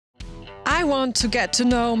I want to get to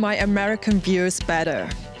know my American viewers better,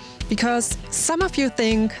 because some of you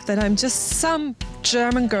think that I'm just some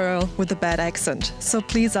German girl with a bad accent, so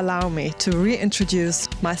please allow me to reintroduce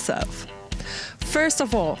myself. First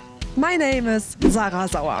of all, my name is Sarah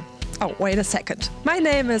Sauer. Oh, wait a second. My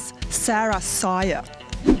name is Sarah Sauer.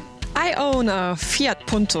 I own a Fiat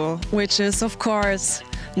Punto, which is, of course,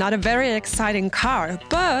 not a very exciting car,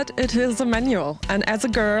 but it is a manual. And as a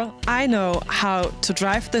girl, I know how to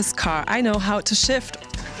drive this car. I know how to shift.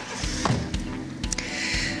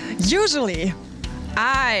 Usually,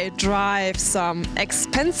 I drive some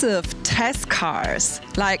expensive test cars,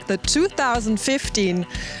 like the 2015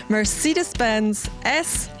 Mercedes-Benz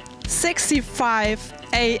S65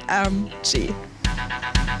 AMG.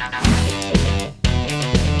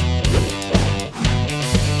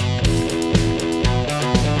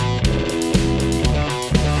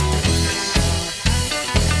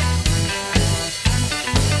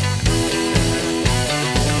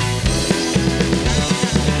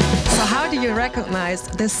 Recognize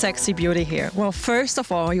this sexy beauty here? Well, first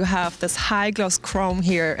of all, you have this high gloss chrome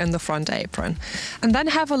here in the front apron. And then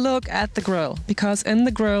have a look at the grille, because in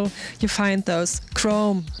the grille you find those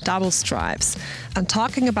chrome double stripes. And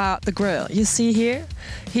talking about the grille, you see here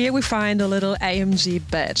we find a little AMG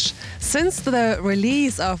badge. Since the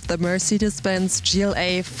release of the Mercedes-Benz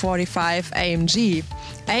GLA 45 AMG,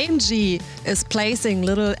 AMG is placing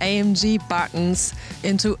little AMG buttons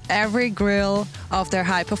into every grille of their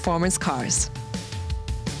high-performance cars.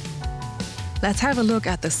 Let's have a look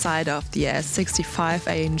at the side of the S65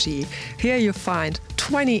 AMG. Here you find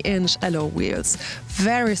 20-inch alloy wheels,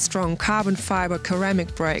 very strong carbon fiber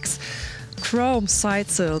ceramic brakes, chrome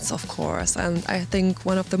side sills, of course, and I think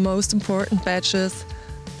one of the most important badges,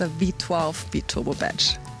 the V12 B-Turbo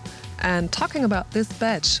badge. And talking about this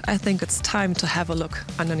badge, I think it's time to have a look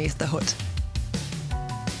underneath the hood.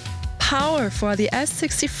 Power for the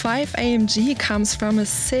S65 AMG comes from a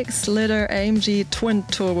 6-liter AMG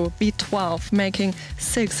twin-turbo V12, making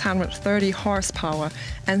 630 horsepower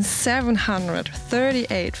and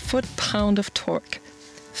 738 foot-pound of torque.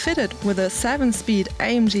 Fitted with a 7-speed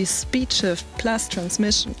AMG SpeedShift Plus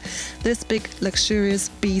transmission, this big luxurious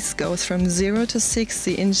beast goes from 0 to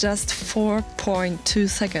 60 in just 4.2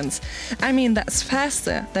 seconds. I mean, that's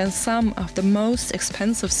faster than some of the most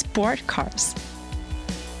expensive sport cars.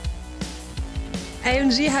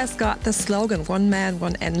 AMG has got the slogan, one man,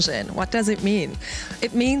 one engine. What does it mean?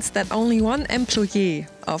 It means that only one employee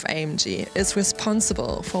of AMG is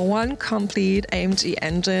responsible for one complete AMG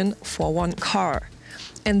engine for one car.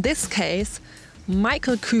 In this case,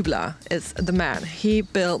 Michael Kübler is the man. He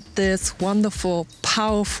built this wonderful,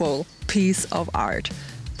 powerful piece of art.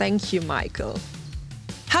 Thank you, Michael.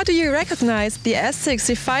 How do you recognize the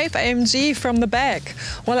S65 AMG from the back?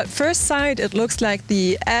 Well, at first sight, it looks like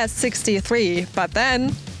the S63, but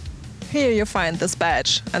then here you find this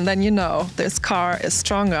badge, and then you know this car is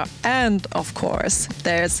stronger. And of course,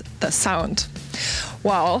 there's the sound.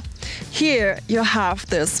 Well, here you have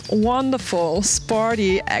this wonderful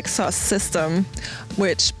sporty exhaust system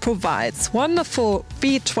which provides wonderful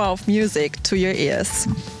V12 music to your ears.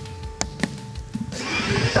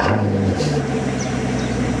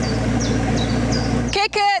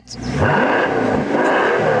 Kick it!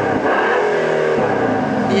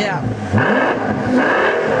 Yeah.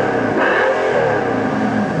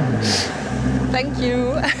 Thank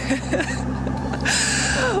you.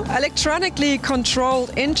 Electronically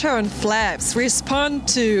controlled intern flaps respond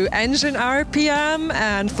to engine RPM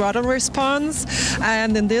and throttle response,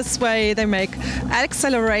 and in this way they make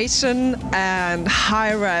acceleration and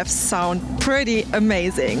high revs sound pretty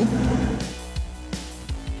amazing.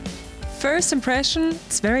 First impression,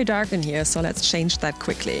 it's very dark in here, so let's change that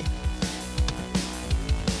quickly.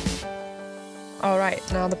 Alright,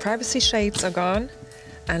 now the privacy shades are gone,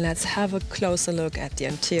 and let's have a closer look at the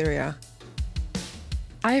interior.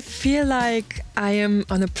 I feel like I am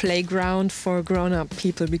on a playground for grown-up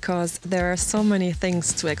people, because there are so many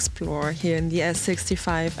things to explore here in the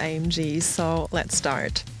S65 AMG, so let's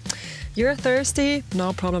start. You're thirsty?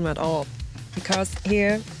 No problem at all, because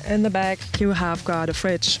here in the back you have got a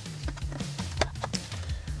fridge.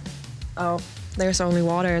 Oh, there's only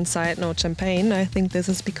water inside, no champagne. I think this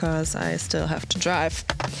is because I still have to drive.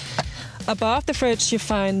 Above the fridge you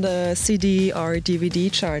find a CD or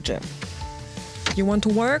DVD charger. You want to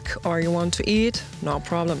work or you want to eat? No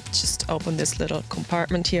problem. Just open this little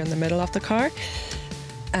compartment here in the middle of the car.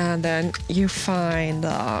 And then you find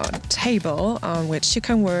a table on which you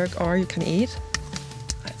can work or you can eat.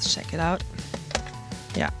 Let's check it out.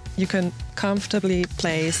 Yeah, you can comfortably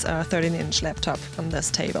place a 13-inch laptop on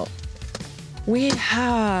this table. We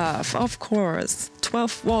have, of course,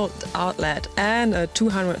 12-volt outlet and a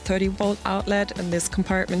 230-volt outlet in this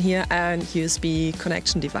compartment here, and USB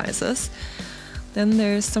connection devices. Then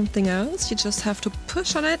there's something else. You just have to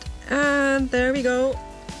push on it, and there we go.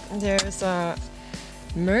 There's a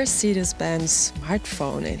Mercedes-Benz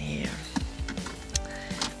smartphone in here.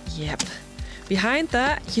 Yep. Behind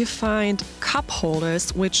that you find cup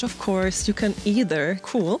holders, which of course you can either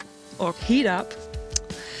cool or heat up.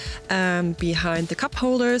 Behind the cup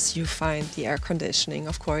holders you find the air conditioning.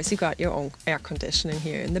 Of course, you got your own air conditioning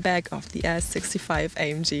here in the back of the S65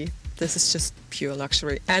 AMG. This is just pure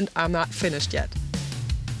luxury, and I'm not finished yet.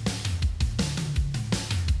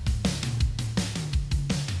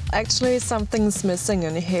 Actually, something's missing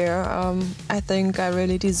in here. I think I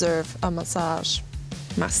really deserve a massage.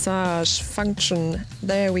 Massage function.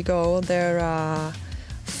 There we go. There are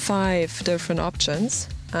 5 different options,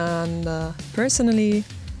 and personally,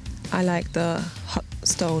 I like the hot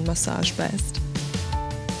stone massage best.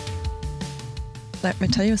 Let me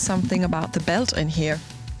tell you something about the belt in here.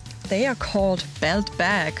 They are called belt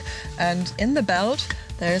bag, and in the belt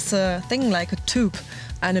there's a thing like a tube,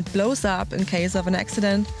 and it blows up in case of an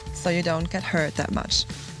accident, so you don't get hurt that much.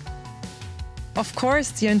 Of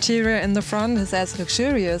course, the interior in the front is as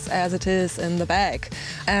luxurious as it is in the back.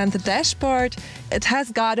 And the dashboard, it has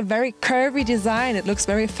got a very curvy design. It looks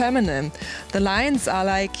very feminine. The lines are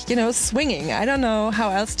like, swinging. I don't know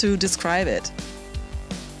how else to describe it.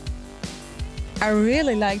 I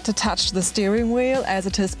really like to touch the steering wheel, as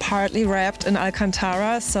it is partly wrapped in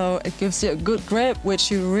Alcantara, so it gives you a good grip, which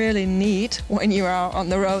you really need when you are on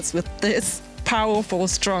the roads with this powerful,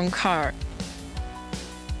 strong car.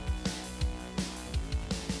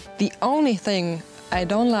 The only thing I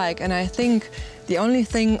don't like, and I think the only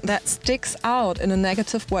thing that sticks out in a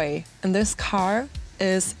negative way in this car,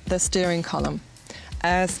 is the steering column.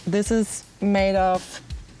 As this is made of,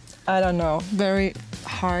 I don't know, very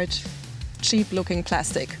hard, cheap looking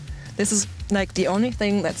plastic. This is like the only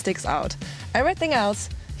thing that sticks out. Everything else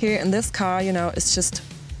here in this car, is just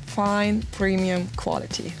fine, premium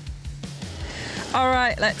quality.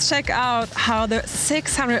 Alright, let's check out how the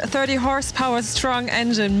 630 horsepower strong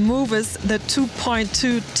engine moves the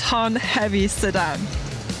 2.2 ton heavy sedan.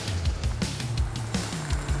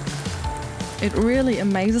 It really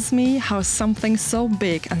amazes me how something so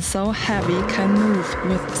big and so heavy can move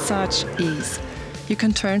with such ease. You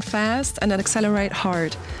can turn fast and accelerate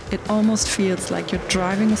hard. It almost feels like you're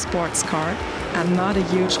driving a sports car and not a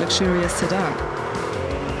huge luxurious sedan.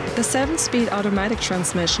 The 7-speed automatic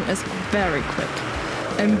transmission is very quick.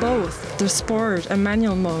 In both the sport and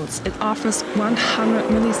manual modes, it offers 100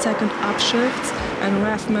 millisecond upshifts and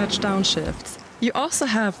rev match downshifts. You also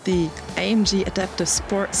have the AMG Adaptive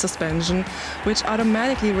Sport suspension, which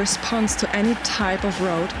automatically responds to any type of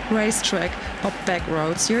road, racetrack or back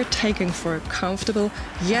roads you're taking for a comfortable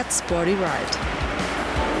yet sporty ride.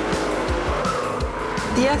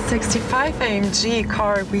 The S65 AMG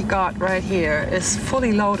car we got right here is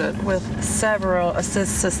fully loaded with several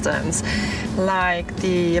assist systems, like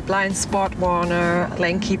the blind spot warner,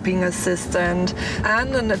 lane keeping assistant,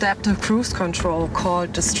 and an adaptive cruise control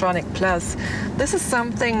called the Stratmann Plus. This is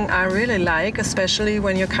something I really like, especially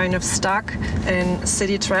when you're kind of stuck in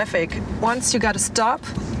city traffic. Once you gotta stop,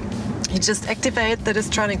 you just activate the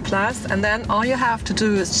Stratmann Plus, and then all you have to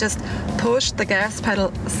do is just push the gas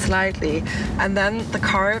pedal slightly, and then the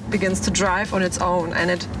car begins to drive on its own,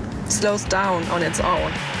 and it slows down on its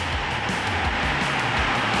own.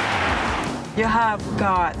 You have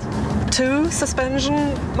got 2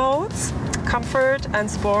 suspension modes, comfort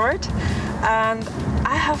and sport, and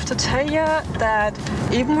I have to tell you that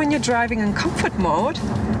even when you're driving in comfort mode,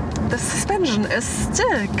 the suspension is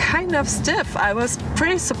still kind of stiff. I was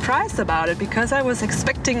pretty surprised about it because I was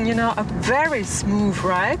expecting, a very smooth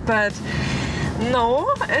ride, but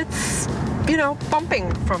no, it's,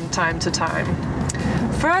 bumping from time to time.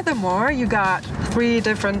 Furthermore, you got 3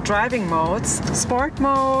 different driving modes: sport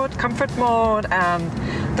mode, comfort mode, and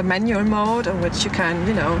the manual mode, in which you can,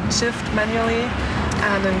 shift manually.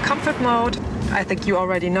 And in comfort mode, I think you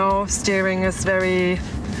already know, steering is very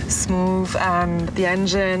smooth and the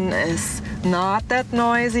engine is not that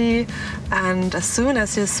noisy. And as soon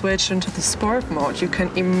as you switch into the sport mode, you can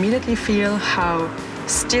immediately feel how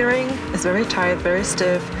steering is very tight, very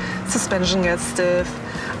stiff, suspension gets stiff.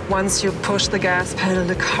 Once you push the gas pedal,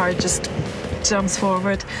 the car just jumps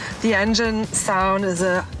forward. The engine sound is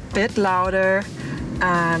a bit louder,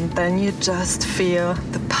 and then you just feel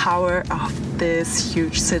the power of this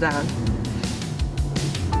huge sedan.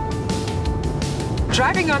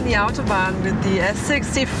 Driving on the Autobahn with the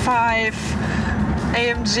S65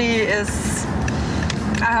 AMG is,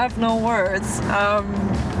 I have no words.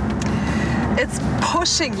 it's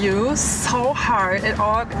pushing you so hard. It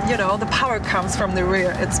all, the power comes from the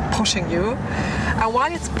rear. It's pushing you. And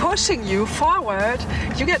while it's pushing you forward,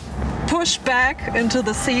 you get pushed back into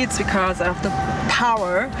the seats because of the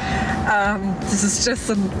power. This is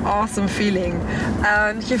just an awesome feeling.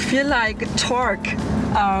 And you feel like torque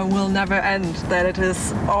will never end, that it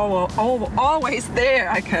is always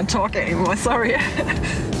there. I can't talk anymore, sorry.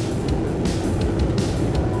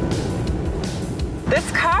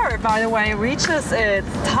 This car, by the way, reaches its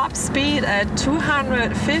top speed at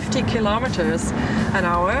 250 kilometers an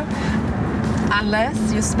hour,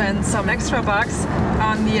 unless you spend some extra bucks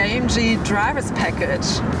on the AMG driver's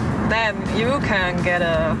package. Then you can get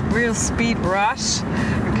a real speed rush.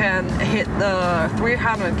 You can hit the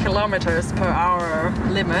 300 kilometers per hour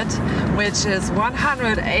limit, which is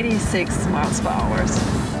 186 miles per hour.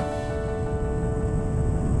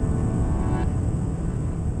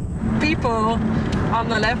 People on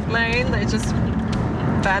the left lane, they just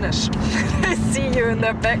vanish. They see you in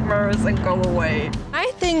their back mirrors and go away.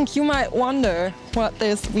 I think you might wonder what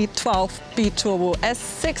this V12 B-Turbo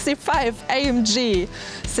S65 AMG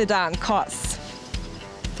sedan costs.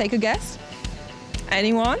 Take a guess?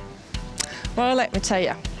 Anyone? Well, let me tell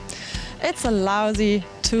you. It's a lousy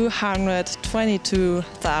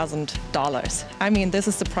 $222,000. I mean, this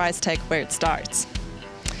is the price tag where it starts.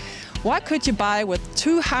 What could you buy with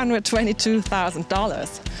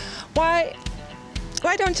 $222,000? Why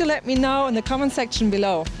don't you let me know in the comment section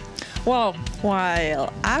below? Well,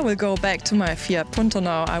 while I will go back to my Fiat Punto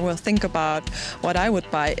now, I will think about what I would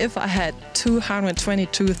buy if I had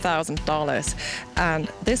 $222,000. And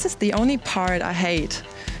this is the only part I hate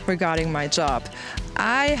regarding my job.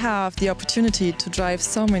 I have the opportunity to drive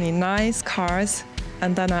so many nice cars,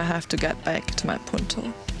 and then I have to get back to my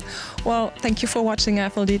Punto. Well, thank you for watching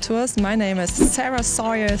Eiffel Detours. My name is Sarah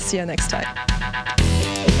Sauer. See you next time.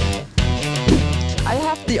 I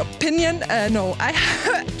have the opinion, no, I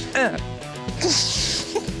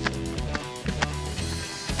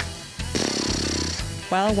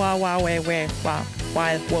Well, why would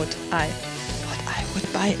I? What I would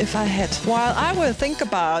buy if I had? While I will think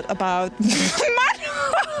about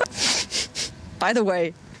By the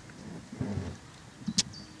way,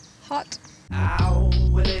 hot. Ow,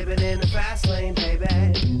 we're living in the fast lane, baby.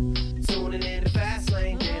 Tuning in the fast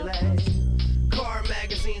lane daily. Car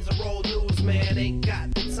magazines and road news, man. Ain't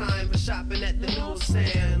got the time for shopping at the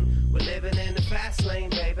newsstand. We're living in the fast lane,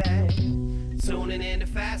 baby. Tuning in the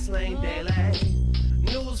fast lane daily.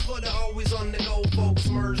 News for the always on the go folks.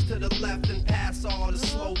 Merge to the left and pass all the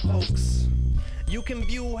slow pokes. You can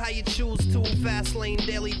view how you choose to,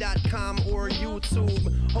 FastLaneDaily.com or YouTube.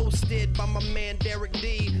 Hosted by my man Derek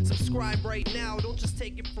D. Subscribe right now, don't just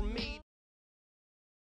take it from me.